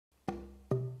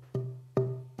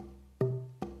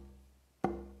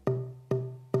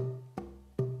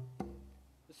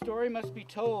story must be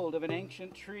told of an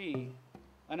ancient tree,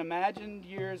 unimagined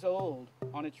years old,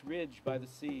 on its ridge by the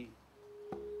sea.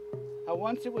 How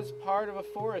once it was part of a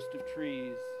forest of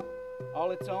trees,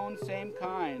 all its own same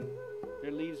kind,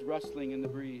 their leaves rustling in the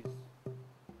breeze.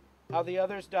 How the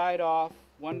others died off,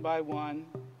 one by one,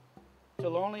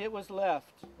 till only it was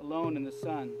left, alone in the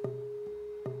sun.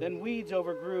 Then weeds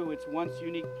overgrew its once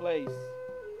unique place,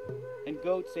 and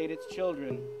goats ate its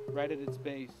children right at its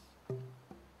base.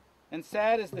 And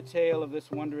sad is the tale of this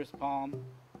wondrous palm,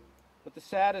 but the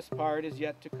saddest part is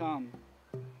yet to come.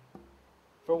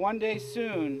 For one day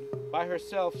soon, by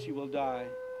herself she will die,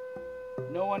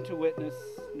 no one to witness,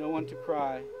 no one to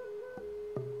cry.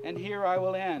 And here I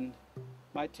will end,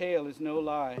 my tale is no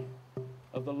lie,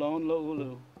 of the lone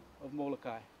Lo'ulu of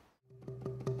Molokai.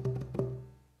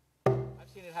 I've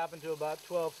seen it happen to about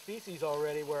 12 species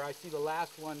already, where I see the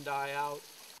last one die out.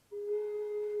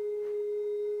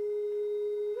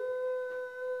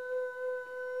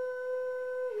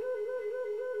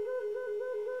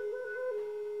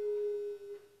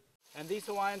 And these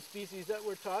Hawaiian species that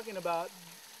we're talking about,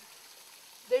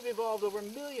 they've evolved over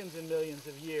millions and millions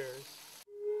of years.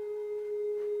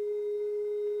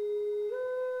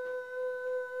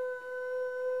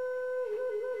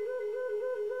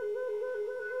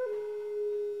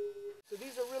 So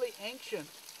these are really ancient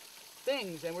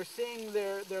things, and we're seeing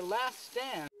their last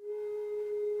stand.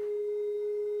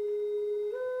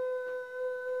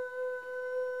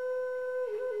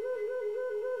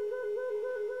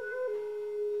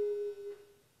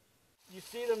 You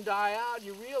see them die out,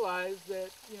 you realize that,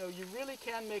 you really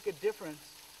can make a difference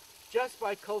just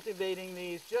by cultivating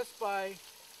these, just by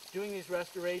doing these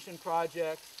restoration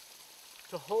projects,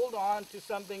 to hold on to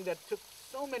something that took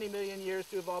so many million years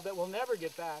to evolve that we'll never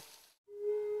get back.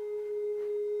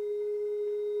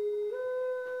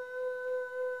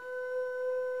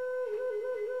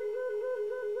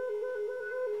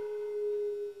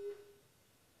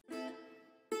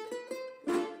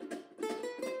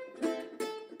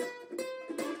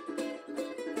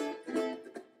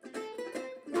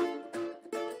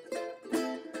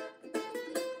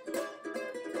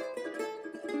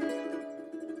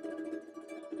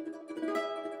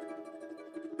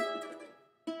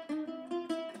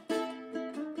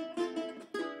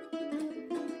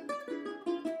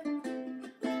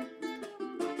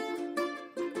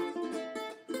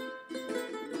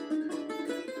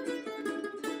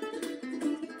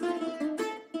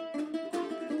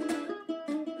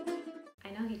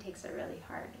 Takes it really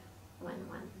hard when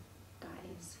one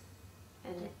dies,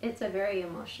 and it's a very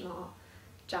emotional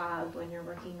job when you're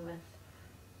working with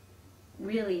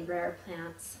really rare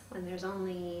plants, when there's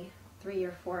only 3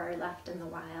 or 4 left in the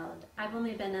wild. I've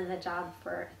only been in the job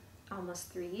for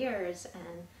almost 3 years,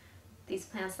 and these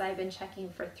plants that I've been checking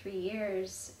for 3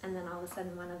 years, and then all of a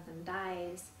sudden one of them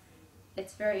dies,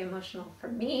 it's very emotional for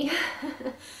me.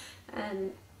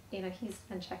 And he's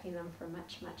been checking them for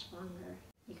much longer.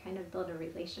 You kind of build a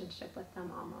relationship with them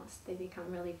almost. They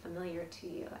become really familiar to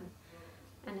you,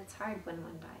 and it's hard when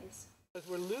one dies.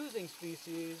 We're losing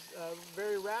species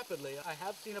very rapidly. I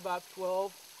have seen about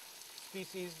 12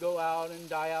 species go out and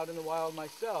die out in the wild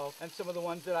myself, and some of the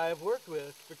ones that I have worked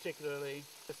with, particularly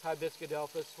this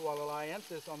Hibiscadelphus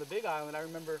hualalaiensis on the Big Island. I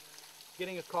remember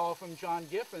getting a call from John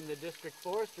Giffen, the district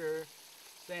forester,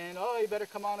 saying, "Oh, you better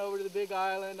come on over to the Big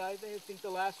Island. I think the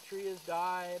last tree has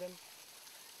died."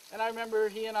 And I remember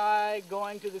he and I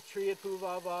going to the tree at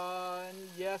Puvava, and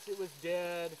yes, it was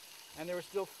dead, and there were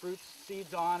still fruit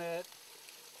seeds on it.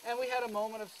 And we had a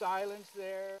moment of silence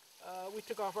there. We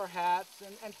took off our hats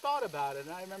and thought about it.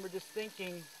 And I remember just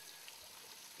thinking,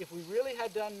 if we really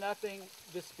had done nothing,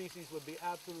 this species would be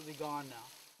absolutely gone now.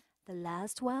 The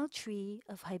last wild tree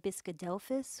of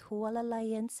Hibiscadelphus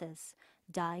hualalaiensis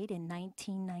died in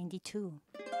 1992.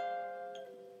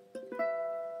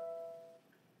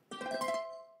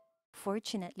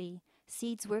 Fortunately,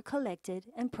 seeds were collected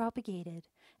and propagated,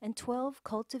 and 12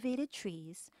 cultivated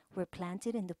trees were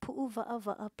planted in the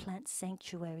Pu'uva'ava'a Plant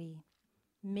Sanctuary.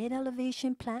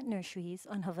 Mid-elevation plant nurseries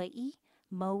on Hawaii,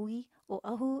 Maui,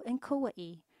 Oahu, and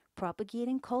Kauai propagate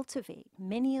and cultivate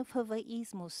many of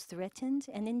Hawaii's most threatened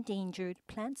and endangered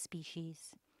plant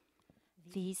species.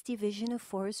 These Division of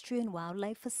Forestry and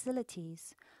Wildlife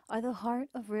facilities are the heart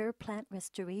of rare plant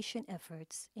restoration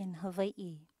efforts in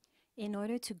Hawaii. In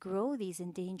order to grow these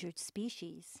endangered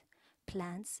species,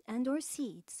 plants and/or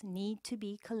seeds need to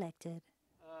be collected.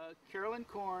 Carolyn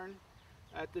Korn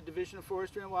at the Division of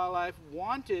Forestry and Wildlife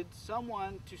wanted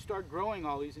someone to start growing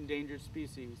all these endangered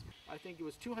species. I think it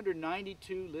was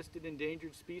 292 listed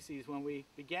endangered species when we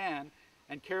began,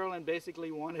 and Carolyn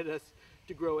basically wanted us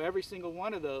to grow every single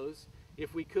one of those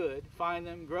if we could, find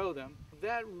them, grow them.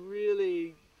 that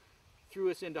really threw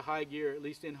us into high gear, at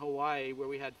least in Hawaii, where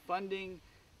we had funding,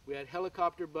 we had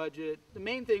helicopter budget. The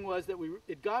main thing was that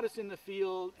it got us in the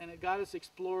field and it got us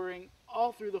exploring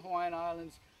all through the Hawaiian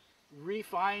Islands,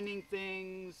 refining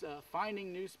things,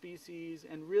 finding new species,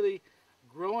 and really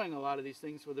growing a lot of these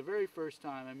things for the very first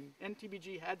time. I mean,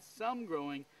 NTBG had some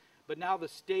growing, but now the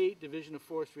State Division of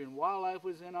Forestry and Wildlife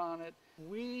was in on it.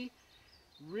 We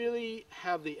really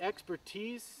have the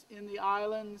expertise in the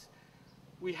islands.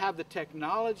 We have the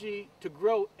technology to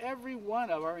grow every one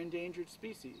of our endangered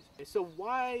species. So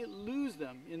why lose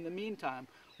them in the meantime?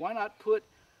 Why not put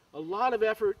a lot of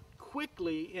effort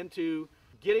quickly into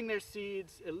getting their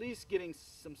seeds, at least getting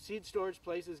some seed storage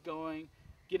places going,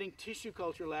 getting tissue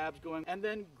culture labs going, and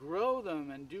then grow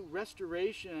them and do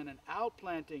restoration and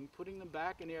outplanting, putting them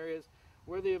back in areas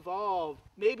where they evolved.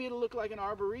 Maybe it'll look like an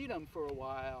arboretum for a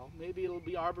while. Maybe it'll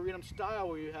be arboretum style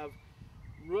where you have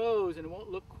rows and it won't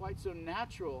look quite so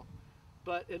natural.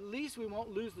 But at least we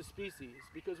won't lose the species,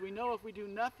 because we know if we do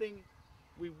nothing,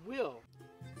 we will.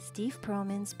 Steve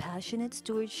Perlman's passionate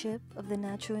stewardship of the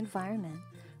natural environment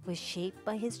was shaped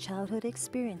by his childhood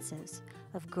experiences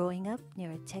of growing up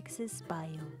near a Texas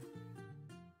bayou.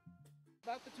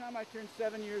 About the time I turned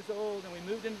 7 years old and we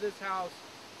moved into this house,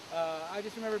 I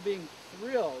just remember being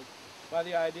thrilled by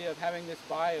the idea of having this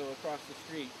bayou across the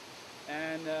street.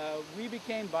 And we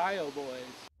became bayou boys.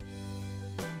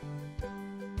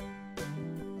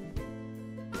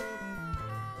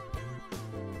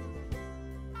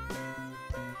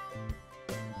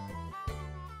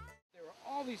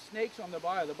 All these snakes on the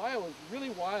bayou. The bayou was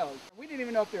really wild. We didn't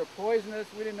even know if they were poisonous.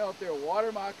 We didn't know if they were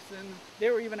water moccasins.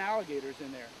 There were even alligators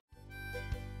in there.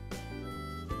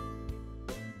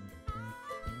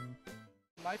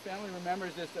 My family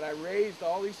remembers this, that I raised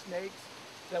all these snakes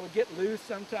that would get loose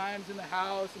sometimes in the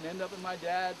house and end up in my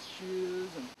dad's shoes.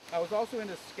 And I was also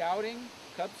into scouting,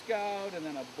 Cub Scout, and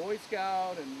then a Boy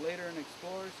Scout, and later an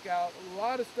Explorer Scout. A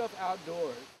lot of stuff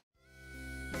outdoors.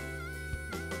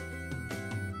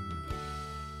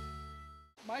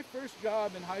 My first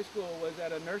job in high school was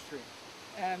at a nursery,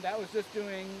 and that was just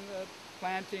doing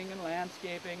planting and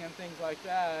landscaping and things like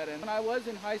that. And when I was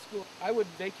in high school, I would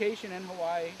vacation in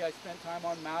Hawaii. I spent time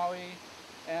on Maui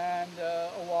and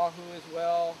Oahu as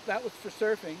well. That was for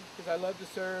surfing, because I loved to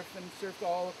surf and surfed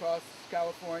all across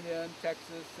California and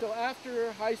Texas. So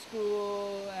after high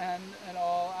school and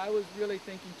all, I was really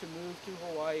thinking to move to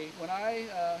Hawaii. When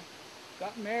I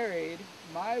got married,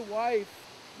 my wife,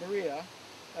 Maria,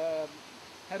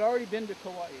 had already been to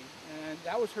Kauai, and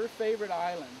that was her favorite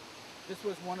island. This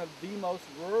was one of the most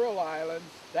rural islands.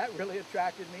 That really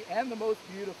attracted me, and the most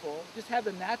beautiful. Just had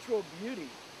the natural beauty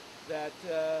that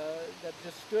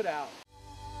just stood out.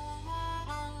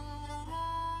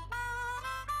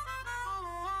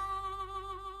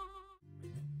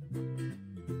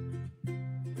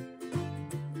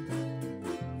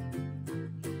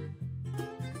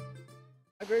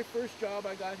 My very first job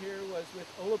I got here was with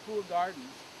Olapua Gardens.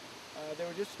 They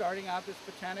were just starting out this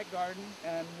botanic garden,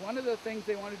 and one of the things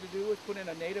they wanted to do was put in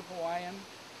a native Hawaiian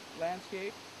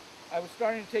landscape. I was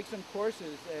starting to take some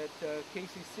courses at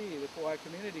KCC, the Kauai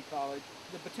Community College.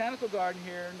 The botanical garden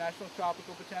here, National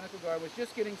Tropical Botanical Garden, was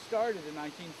just getting started in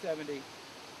 1970.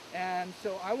 And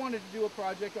so I wanted to do a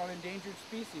project on endangered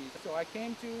species. So I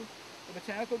came to the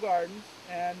botanical gardens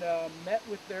and met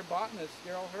with their botanist,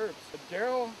 Daryl Herbst.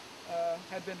 Daryl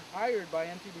had been hired by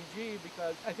NTBG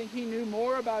because I think he knew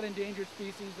more about endangered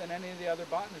species than any of the other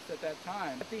botanists at that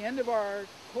time. At the end of our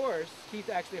course, Keith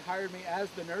actually hired me as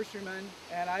the nurseryman,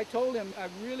 and I told him I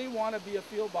really want to be a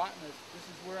field botanist. This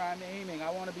is where I'm aiming.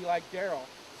 I want to be like Daryl.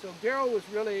 So Daryl was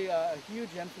really a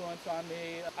huge influence on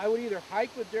me. I would either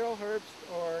hike with Daryl Herbst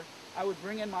or I would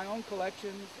bring in my own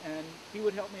collections and he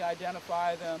would help me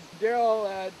identify them.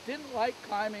 Daryl didn't like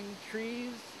climbing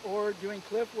trees or doing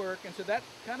cliff work, and so that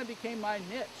kind of became my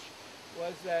niche,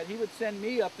 was that he would send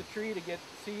me up the tree to get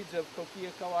seeds of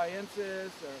Coquia kauaiensis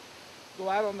or go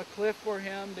out on the cliff for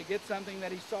him to get something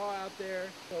that he saw out there.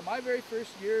 So my very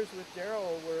first years with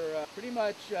Daryl were pretty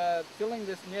much filling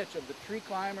this niche of the tree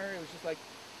climber. It was just like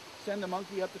send the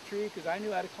monkey up the tree because I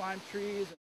knew how to climb trees.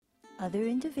 Other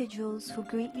individuals who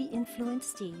greatly influenced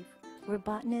Steve were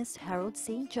botanist Harold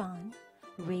St. John,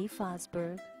 Ray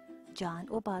Fosberg, John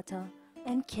Obata,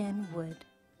 and Ken Wood.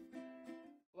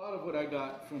 A lot of what I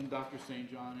got from Dr.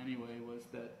 St. John anyway was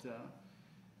that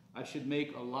I should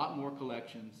make a lot more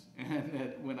collections, and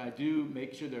that when I do,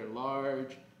 make sure they're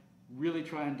large, really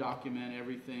try and document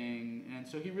everything. And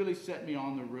so he really set me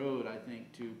on the road, I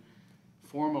think, to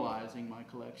formalizing my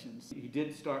collections. He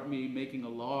did start me making a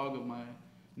log of my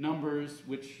numbers,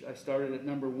 which I started at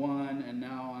number 1, and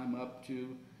now I'm up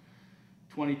to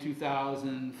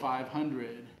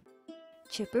 22,500.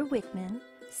 Chipper Wickman,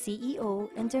 CEO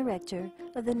and Director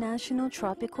of the National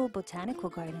Tropical Botanical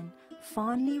Garden,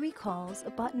 fondly recalls a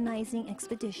botanizing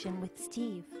expedition with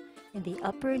Steve in the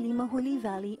upper Limahuli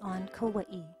Valley on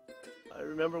Kauai. I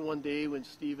remember one day when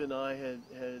Steve and I had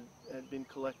been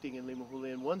collecting in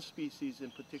Limahuli, and one species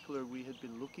in particular we had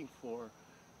been looking for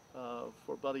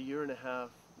about a year and a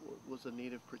half was a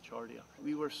native Pritchardia.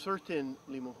 We were certain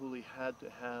Limahuli had to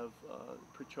have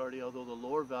Pritchardia, although the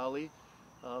lower valley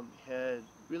had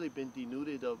really been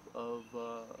denuded of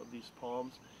these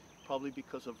palms, probably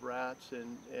because of rats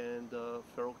and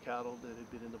feral cattle that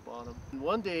had been in the bottom. And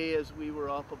one day, as we were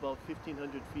up about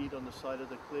 1,500 feet on the side of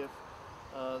the cliff,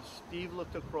 Steve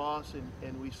looked across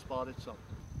and we spotted some.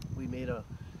 We made a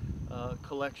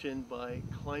collection by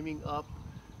climbing up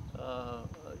a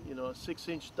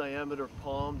 6-inch diameter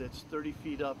palm that's 30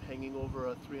 feet up, hanging over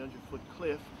a 300-foot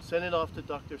cliff. Sent it off to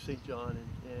Dr. St. John,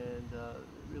 and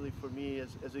really for me,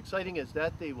 as exciting as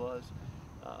that day was,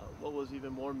 what was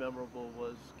even more memorable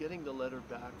was getting the letter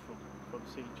back from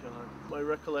St. John. My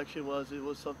recollection was it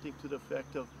was something to the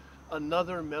effect of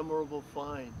another memorable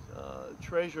find,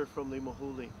 treasure from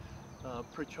Limahuli,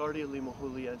 Pritchardia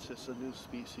limaholiensis, a new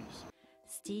species.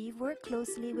 Steve worked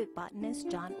closely with botanist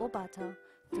John Obata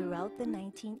throughout the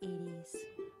 1980s.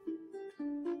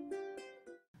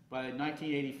 By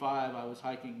 1985, I was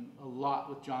hiking a lot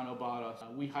with John Obata.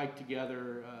 We hiked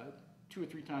together 2 or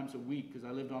 3 times a week because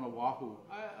I lived on Oahu.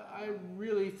 I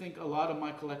really think a lot of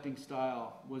my collecting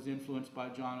style was influenced by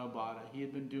John Obata. He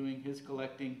had been doing his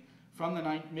collecting from the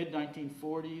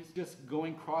mid-1940s, just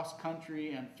going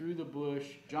cross-country and through the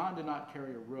bush. John did not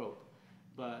carry a rope,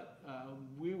 but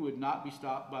we would not be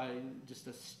stopped by just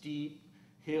a steep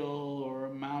hill or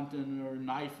a mountain or a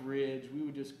knife ridge. We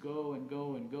would just go and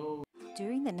go and go.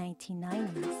 During the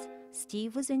 1990s,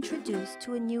 Steve was introduced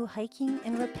to a new hiking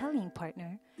and rappelling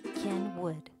partner, Ken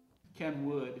Wood. Ken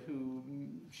Wood, who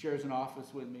shares an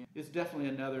office with me, is definitely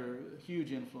another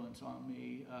huge influence on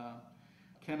me.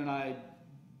 Ken and I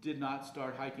did not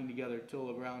start hiking together till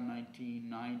around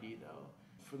 1990, though.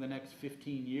 For the next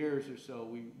 15 years or so,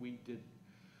 we did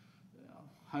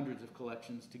hundreds of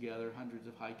collections together, hundreds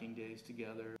of hiking days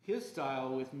together. His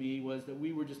style with me was that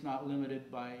we were just not limited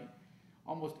by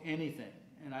almost anything.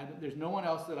 And there's no one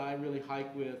else that I really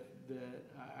hike with that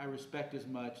I respect as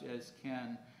much as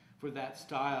Ken for that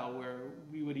style, where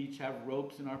we would each have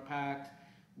ropes in our packs,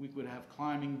 we would have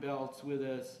climbing belts with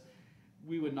us,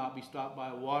 we would not be stopped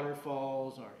by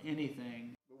waterfalls or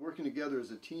anything. Working together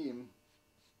as a team,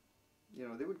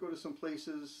 they would go to some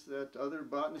places that other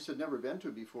botanists had never been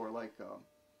to before, like the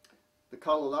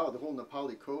Kalalau, the whole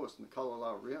Nepali coast and the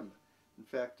Kalalau Rim. In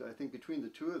fact, I think between the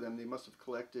two of them, they must have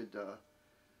collected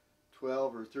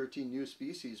 12 or 13 new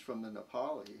species from the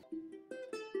Nepali.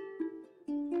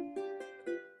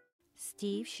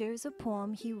 Steve shares a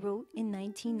poem he wrote in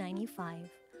 1995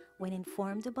 when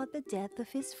informed about the death of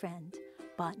his friend,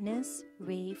 botanist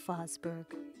Ray Fosberg.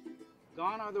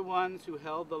 Gone are the ones who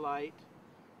held the light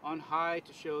on high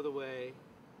to show the way,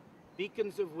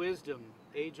 beacons of wisdom,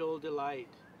 age-old delight,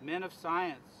 men of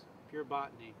science, pure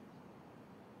botany.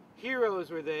 Heroes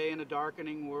were they in a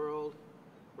darkening world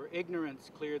where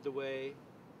ignorance cleared the way,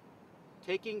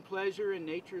 taking pleasure in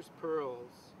nature's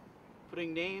pearls,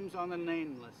 putting names on the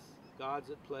nameless, gods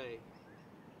at play.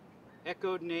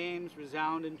 Echoed names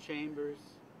resound in chambers.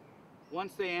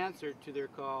 Once they answered to their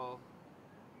call.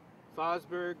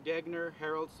 Fosberg, Degner,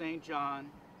 Harold St. John,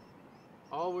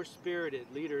 all were spirited,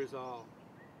 leaders all.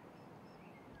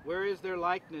 Where is their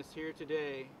likeness here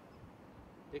today?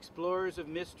 Explorers of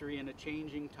mystery in a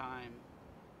changing time.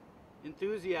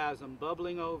 Enthusiasm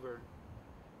bubbling over.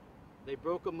 They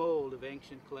broke a mold of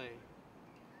ancient clay.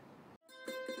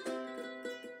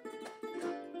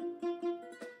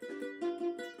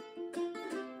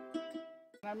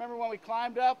 I remember when we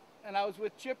climbed up and I was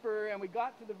with Chipper and we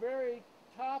got to the very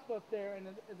top up there and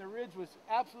the ridge was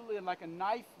absolutely like a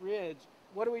knife ridge.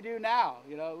 What do we do now?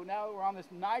 Now we're on this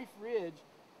knife ridge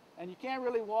and you can't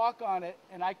really walk on it,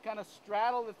 and I kind of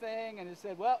straddled the thing and it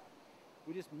said, well,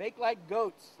 we just make like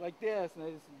goats like this, and I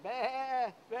just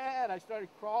bah, bah, and I started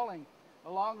crawling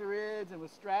along the ridge and was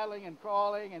straddling and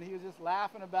crawling, and he was just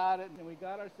laughing about it. And we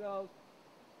got ourselves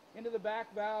into the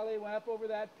back valley, went up over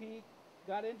that peak,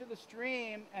 got into the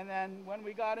stream, and then when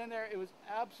we got in there, it was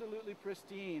absolutely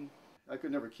pristine. I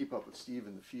could never keep up with Steve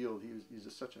in the field. He's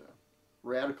just such a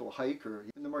radical hiker.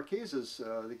 In the Marquesas,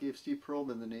 they gave Steve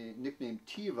Perlman the nickname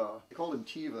Tiva. They called him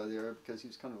Tiva there because he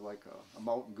was kind of like a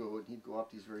mountain goat, and he'd go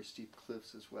up these very steep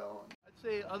cliffs as well. I'd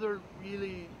say other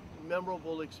really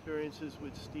memorable experiences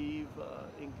with Steve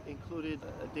included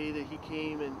a day that he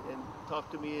came and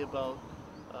talked to me about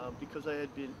because I had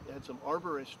some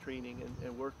arborist training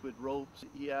and worked with ropes.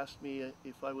 He asked me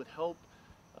if I would help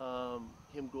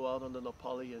him go out on the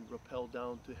Napali and rappel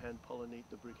down to hand pollinate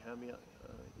the Brighamia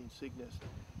insignis.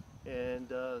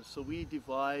 And so we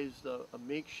devised a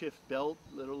makeshift belt,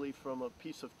 literally from a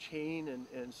piece of chain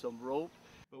and some rope.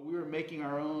 But we were making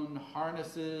our own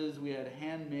harnesses. We had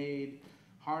handmade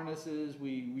harnesses.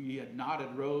 We had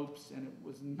knotted ropes, and it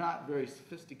was not very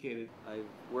sophisticated. I've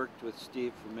worked with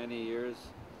Steve for many years.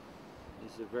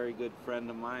 He's a very good friend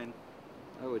of mine.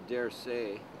 I would dare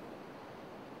say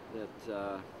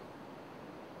that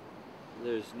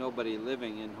there's nobody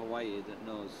living in Hawaii that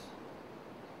knows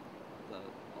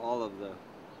all of the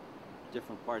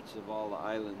different parts of all the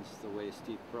islands the way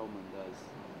Steve Perlman does.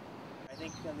 I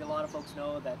think a lot of folks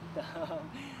know that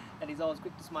that he's always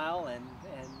quick to smile and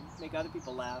make other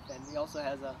people laugh, and he also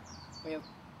has a way of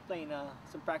playing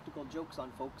some practical jokes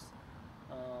on folks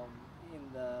in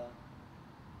the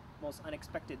most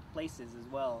unexpected places as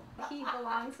well. He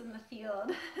belongs in the field.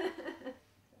 That's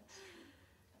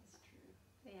true.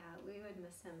 Yeah, we would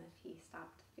miss him if he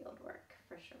stopped field work,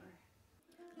 for sure.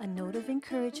 A note of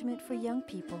encouragement for young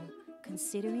people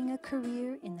considering a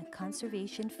career in the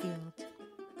conservation field.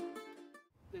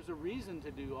 There's a reason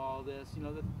to do all this, you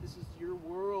know, that this is your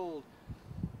world.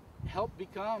 Help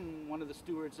become one of the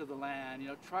stewards of the land, you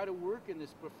know, try to work in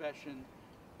this profession.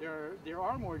 There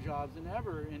are more jobs than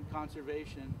ever in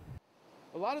conservation.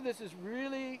 A lot of this is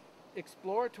really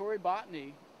exploratory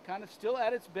botany, kind of still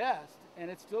at its best, and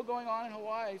it's still going on in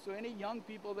Hawaii. So any young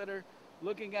people that are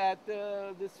looking at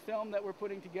this film that we're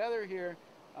putting together here,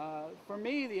 for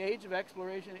me, the age of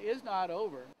exploration is not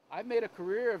over. I've made a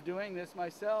career of doing this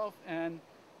myself and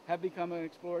have become an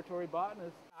exploratory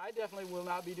botanist. I definitely will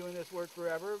not be doing this work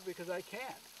forever because I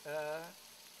can't.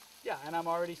 Yeah, and I'm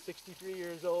already 63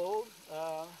 years old.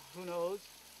 Who knows?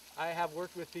 I have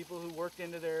worked with people who worked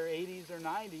into their 80s or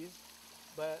 90s,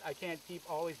 but I can't keep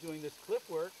always doing this cliff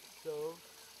work. So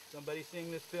somebody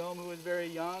seeing this film who is very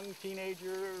young,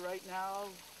 teenager right now,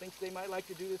 thinks they might like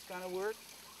to do this kind of work,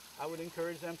 I would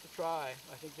encourage them to try.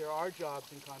 I think there are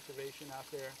jobs in conservation out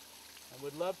there, and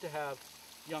would love to have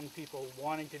young people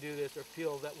wanting to do this or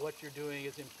feel that what you're doing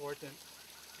is important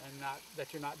and not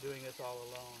that you're not doing this all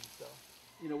alone. So,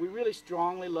 you know, we really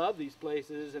strongly love these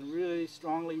places and really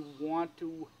strongly want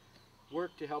to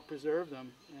work to help preserve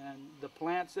them. And the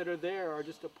plants that are there are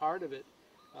just a part of it.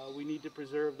 We need to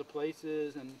preserve the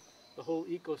places and the whole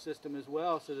ecosystem as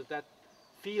well, so that that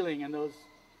feeling and those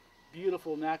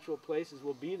beautiful natural places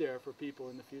will be there for people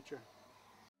in the future.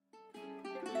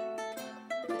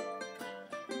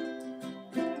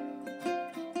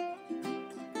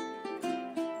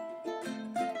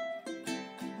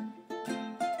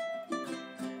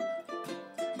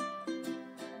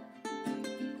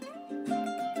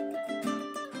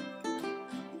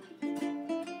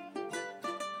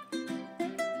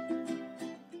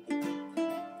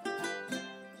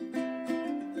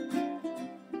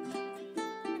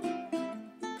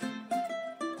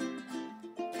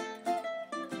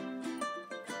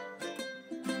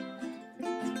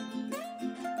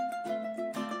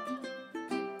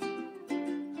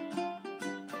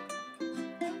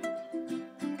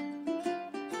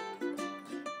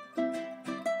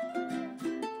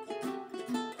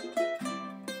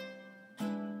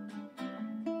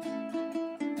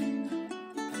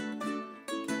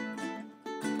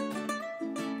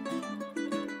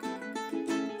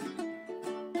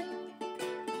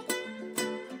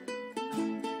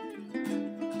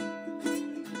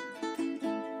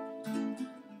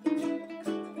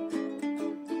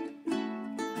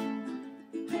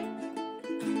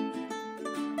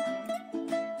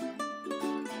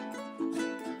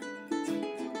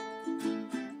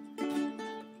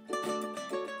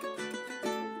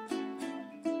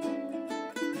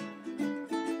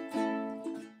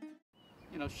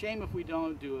 You know, shame if we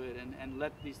don't do it and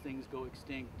let these things go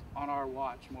extinct on our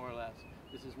watch, more or less.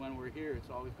 This is when we're here.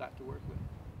 It's all we've got to work with.